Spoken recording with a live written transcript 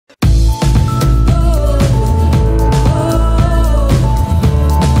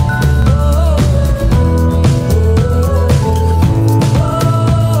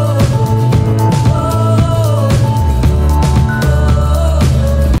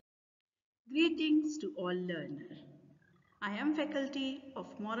to all learners. I am faculty of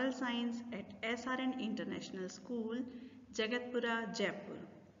Moral Science at SRN International School, Jagatpura, Jaipur.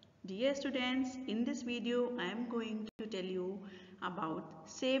 Dear students, in this video I am going to tell you about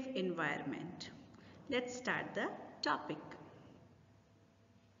safe environment. Let's start the topic.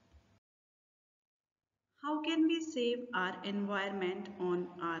 How can we save our environment on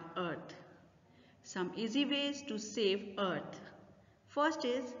our earth? Some easy ways to save earth. First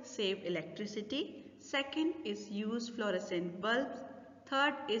is save electricity. Second is use fluorescent bulbs.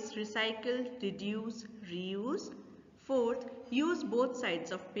 Third is recycle, reduce, reuse. Fourth, use both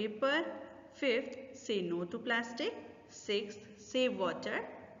sides of paper. Fifth, say no to plastic. Sixth, save water.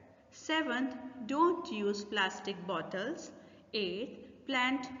 Seventh, don't use plastic bottles. Eighth,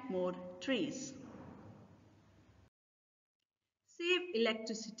 plant more trees. Save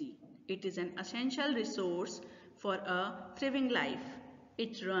electricity. It is an essential resource for a thriving life.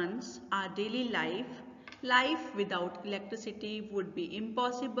 It runs our daily life. Life without electricity would be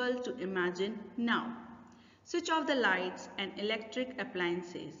impossible to imagine now. Switch off the lights and electric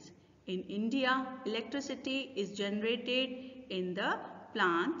appliances. In India, electricity is generated in the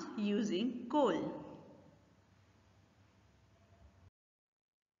plants using coal.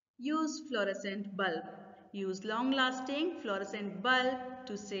 Use fluorescent bulb. Use long-lasting fluorescent bulb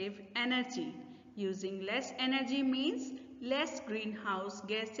to save energy. Using less energy means less greenhouse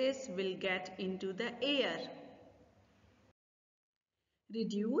gases will get into the air.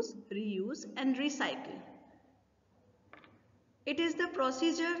 Reduce, reuse and recycle. It is the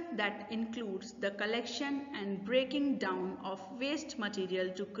procedure that includes the collection and breaking down of waste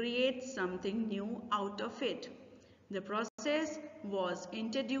material to create something new out of it. The process was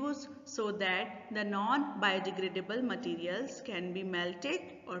introduced so that the non-biodegradable materials can be melted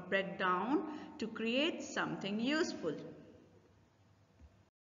or break down to create something useful.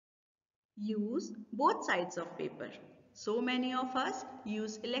 Use both sides of paper. So many of us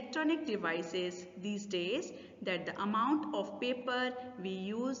use electronic devices these days that the amount of paper we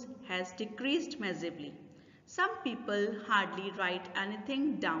use has decreased massively. Some people hardly write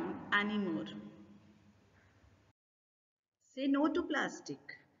anything down anymore. Say no to plastic.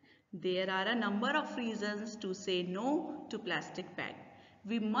 There are a number of reasons to say no to plastic bag.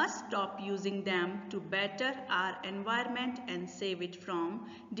 We must stop using them to better our environment and save it from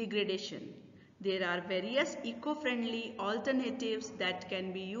degradation. There are various eco-friendly alternatives that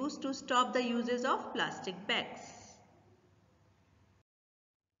can be used to stop the uses of plastic bags.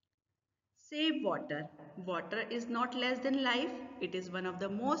 Save water. Water is not less than life. It is one of the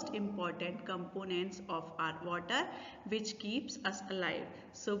most important components of our water which keeps us alive.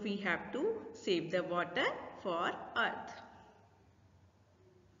 So we have to save the water for earth.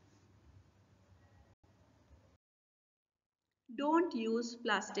 Don't use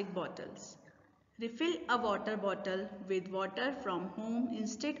plastic bottles. Refill a water bottle with water from home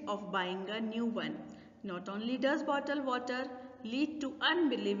instead of buying a new one. Not only does bottled water lead to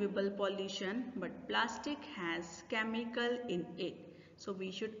unbelievable pollution, but plastic has chemical in it. So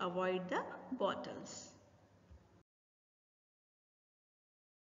we should avoid the bottles.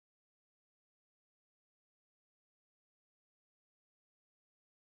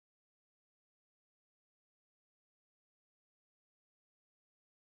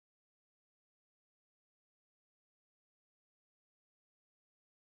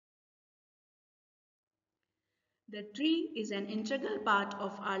 The tree is an integral part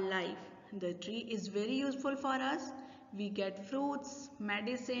of our life. The tree is very useful for us. We get fruits,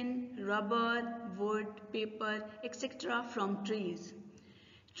 medicine, rubber, wood, paper, etc. from trees.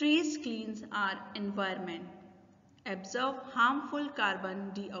 Trees cleans our environment, absorb harmful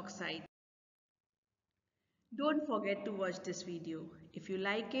carbon dioxide. Don't forget to watch this video. If you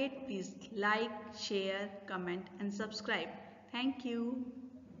like it, please like, share, comment and subscribe. Thank you.